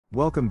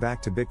Welcome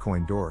back to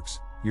BitcoinDorks,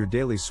 your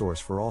daily source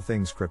for all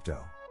things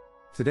crypto.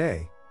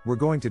 Today, we're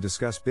going to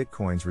discuss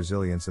Bitcoin's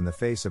resilience in the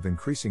face of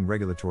increasing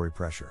regulatory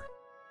pressure.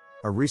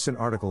 A recent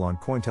article on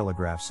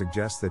Cointelegraph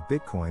suggests that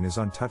Bitcoin is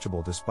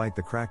untouchable despite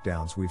the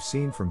crackdowns we've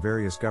seen from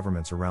various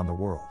governments around the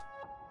world.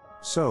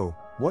 So,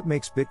 what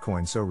makes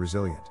Bitcoin so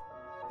resilient?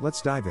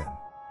 Let's dive in.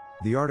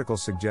 The article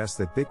suggests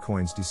that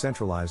Bitcoin's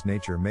decentralized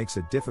nature makes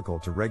it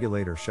difficult to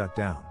regulate or shut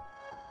down.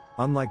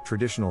 Unlike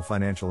traditional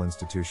financial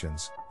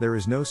institutions, there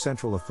is no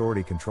central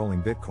authority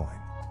controlling Bitcoin.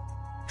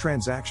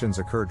 Transactions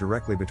occur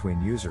directly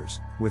between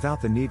users,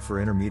 without the need for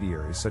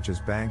intermediaries such as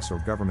banks or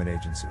government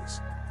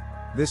agencies.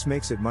 This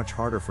makes it much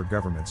harder for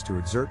governments to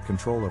exert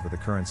control over the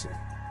currency.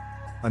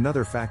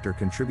 Another factor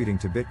contributing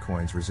to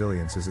Bitcoin's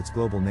resilience is its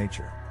global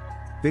nature.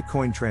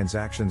 Bitcoin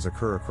transactions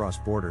occur across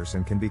borders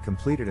and can be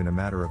completed in a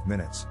matter of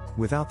minutes,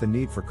 without the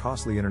need for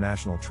costly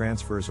international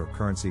transfers or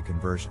currency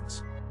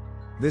conversions.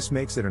 This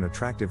makes it an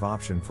attractive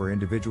option for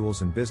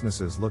individuals and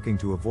businesses looking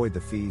to avoid the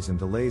fees and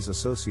delays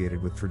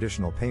associated with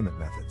traditional payment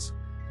methods.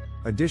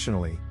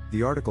 Additionally,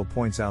 the article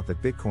points out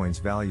that Bitcoin's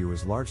value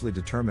is largely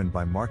determined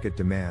by market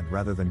demand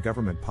rather than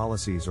government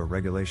policies or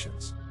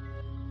regulations.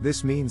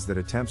 This means that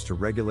attempts to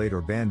regulate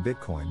or ban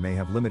Bitcoin may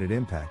have limited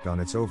impact on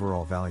its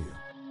overall value.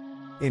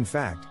 In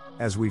fact,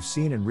 as we've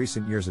seen in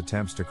recent years,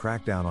 attempts to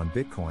crack down on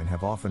Bitcoin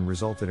have often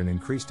resulted in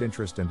increased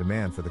interest and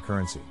demand for the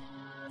currency.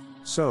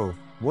 So,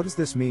 what does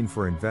this mean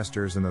for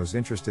investors and those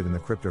interested in the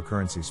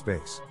cryptocurrency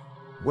space?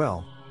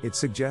 Well, it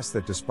suggests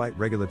that despite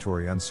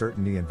regulatory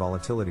uncertainty and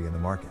volatility in the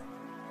market,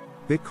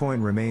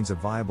 Bitcoin remains a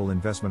viable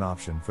investment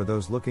option for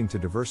those looking to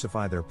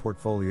diversify their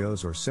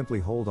portfolios or simply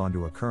hold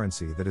onto a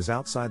currency that is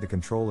outside the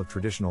control of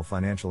traditional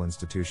financial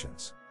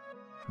institutions.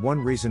 One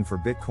reason for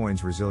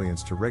Bitcoin's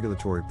resilience to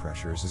regulatory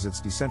pressures is its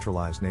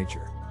decentralized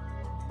nature.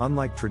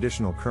 Unlike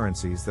traditional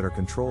currencies that are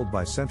controlled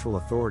by central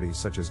authorities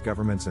such as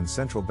governments and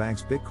central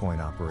banks, Bitcoin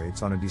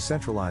operates on a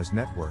decentralized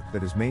network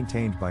that is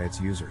maintained by its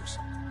users.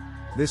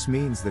 This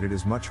means that it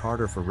is much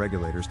harder for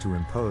regulators to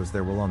impose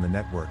their will on the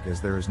network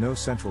as there is no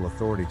central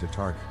authority to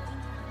target.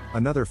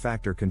 Another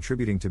factor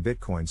contributing to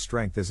Bitcoin's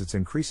strength is its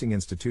increasing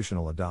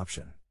institutional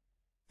adoption.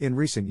 In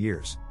recent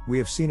years, we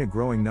have seen a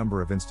growing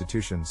number of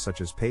institutions such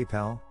as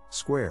PayPal,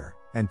 Square,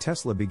 and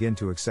Tesla begin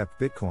to accept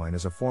Bitcoin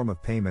as a form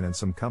of payment, and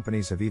some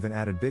companies have even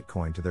added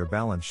Bitcoin to their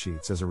balance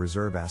sheets as a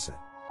reserve asset.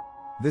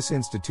 This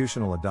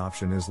institutional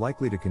adoption is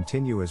likely to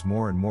continue as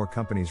more and more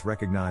companies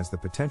recognize the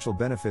potential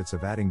benefits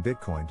of adding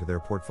Bitcoin to their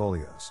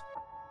portfolios.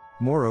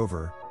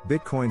 Moreover,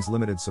 Bitcoin's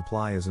limited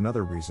supply is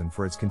another reason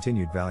for its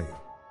continued value.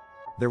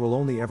 There will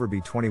only ever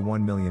be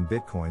 21 million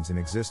Bitcoins in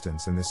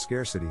existence, and this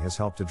scarcity has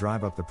helped to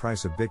drive up the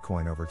price of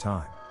Bitcoin over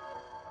time.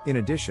 In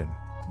addition,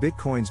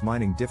 Bitcoin's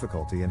mining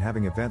difficulty and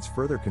having events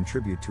further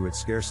contribute to its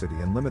scarcity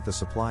and limit the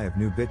supply of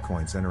new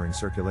Bitcoins entering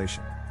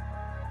circulation.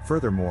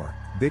 Furthermore,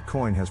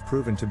 Bitcoin has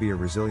proven to be a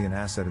resilient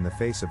asset in the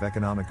face of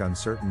economic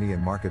uncertainty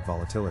and market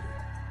volatility.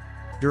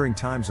 During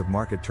times of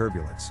market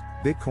turbulence,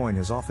 Bitcoin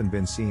has often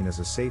been seen as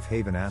a safe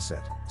haven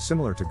asset,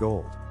 similar to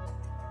gold.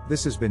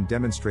 This has been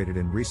demonstrated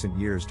in recent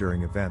years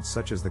during events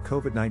such as the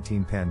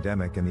COVID-19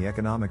 pandemic and the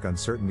economic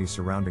uncertainty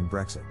surrounding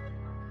Brexit.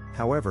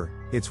 However,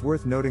 it's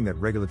worth noting that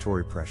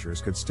regulatory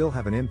pressures could still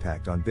have an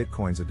impact on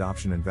Bitcoin's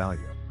adoption and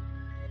value.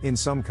 In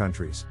some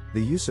countries,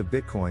 the use of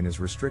Bitcoin is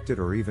restricted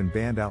or even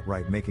banned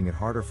outright, making it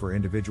harder for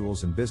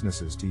individuals and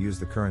businesses to use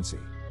the currency.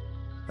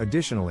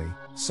 Additionally,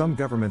 some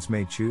governments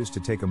may choose to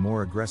take a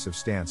more aggressive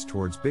stance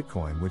towards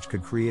Bitcoin, which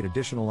could create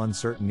additional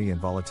uncertainty and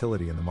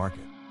volatility in the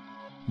market.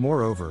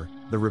 Moreover,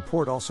 the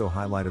report also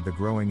highlighted the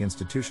growing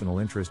institutional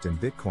interest in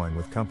Bitcoin,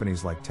 with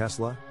companies like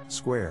Tesla,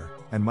 Square,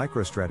 and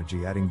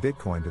MicroStrategy adding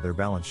Bitcoin to their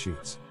balance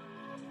sheets.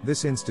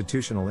 This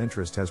institutional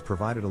interest has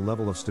provided a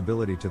level of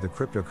stability to the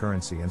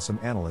cryptocurrency, and some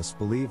analysts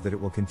believe that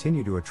it will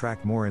continue to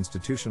attract more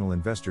institutional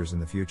investors in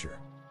the future.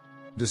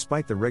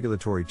 Despite the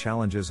regulatory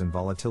challenges and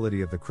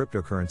volatility of the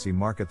cryptocurrency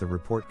market, the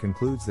report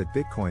concludes that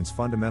Bitcoin's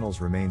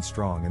fundamentals remain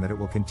strong and that it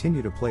will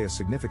continue to play a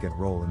significant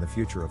role in the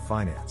future of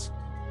finance.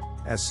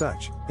 As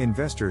such,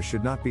 investors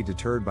should not be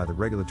deterred by the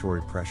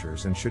regulatory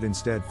pressures and should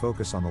instead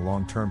focus on the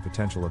long-term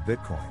potential of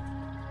Bitcoin.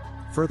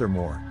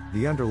 Furthermore,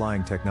 the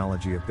underlying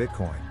technology of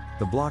Bitcoin,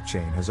 the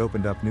blockchain, has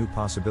opened up new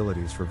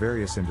possibilities for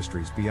various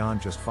industries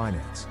beyond just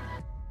finance.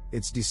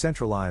 Its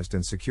decentralized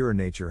and secure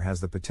nature has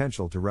the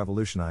potential to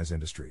revolutionize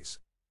industries,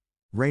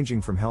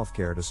 ranging from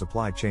healthcare to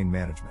supply chain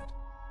management.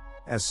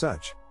 As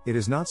such, it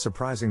is not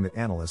surprising that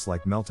analysts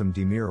like Meltem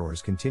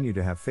Demirors continue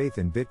to have faith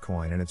in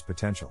Bitcoin and its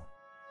potential.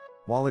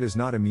 While it is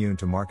not immune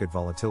to market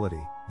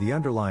volatility, the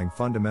underlying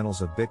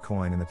fundamentals of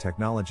Bitcoin and the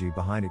technology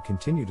behind it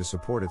continue to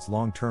support its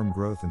long-term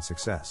growth and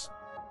success.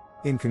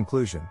 In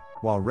conclusion,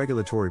 while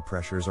regulatory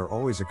pressures are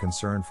always a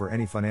concern for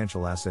any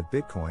financial asset,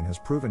 Bitcoin has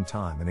proven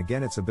time and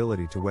again its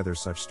ability to weather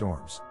such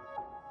storms.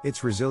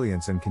 Its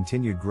resilience and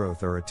continued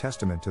growth are a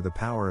testament to the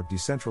power of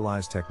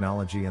decentralized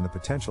technology and the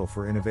potential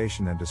for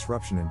innovation and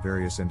disruption in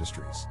various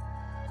industries.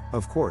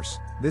 Of course,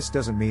 this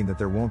doesn't mean that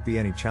there won't be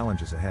any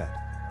challenges ahead.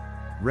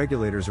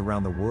 Regulators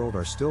around the world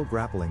are still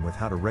grappling with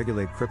how to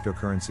regulate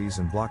cryptocurrencies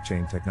and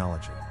blockchain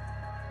technology.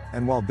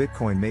 And while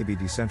Bitcoin may be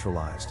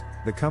decentralized,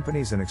 the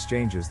companies and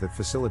exchanges that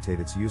facilitate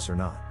its use are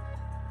not.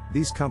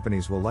 These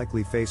companies will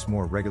likely face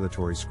more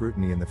regulatory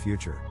scrutiny in the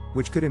future,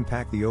 which could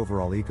impact the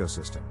overall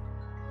ecosystem.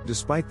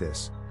 Despite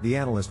this, the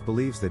analyst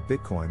believes that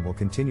Bitcoin will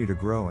continue to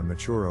grow and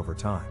mature over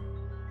time.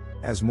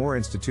 As more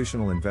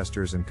institutional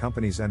investors and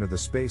companies enter the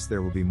space,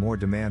 there will be more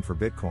demand for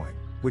Bitcoin,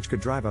 which could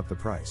drive up the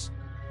price.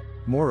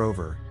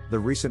 Moreover, the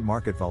recent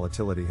market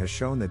volatility has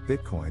shown that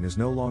Bitcoin is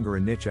no longer a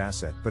niche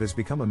asset but has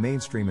become a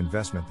mainstream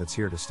investment that's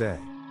here to stay.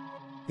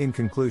 In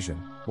conclusion,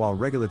 while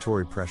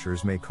regulatory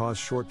pressures may cause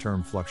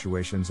short-term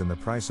fluctuations in the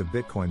price of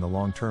Bitcoin, the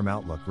long-term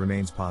outlook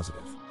remains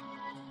positive.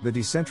 The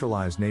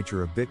decentralized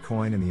nature of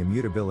Bitcoin and the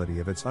immutability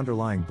of its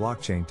underlying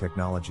blockchain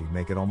technology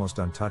make it almost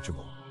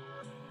untouchable.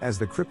 As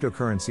the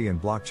cryptocurrency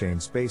and blockchain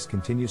space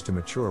continues to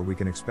mature, we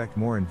can expect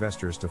more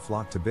investors to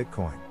flock to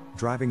Bitcoin,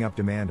 driving up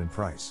demand and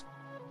price.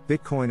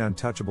 Bitcoin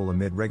untouchable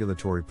amid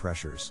regulatory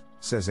pressures,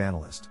 says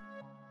analyst.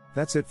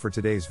 That's it for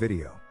today's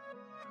video.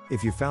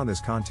 If you found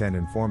this content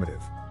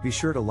informative, be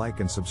sure to like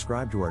and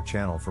subscribe to our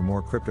channel for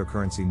more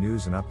cryptocurrency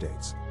news and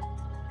updates.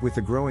 With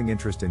the growing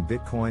interest in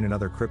Bitcoin and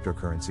other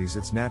cryptocurrencies,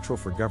 it's natural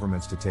for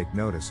governments to take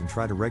notice and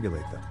try to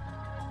regulate them.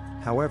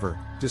 However,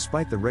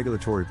 despite the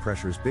regulatory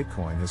pressures,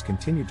 Bitcoin has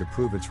continued to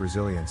prove its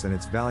resilience and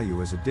its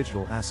value as a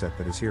digital asset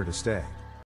that is here to stay.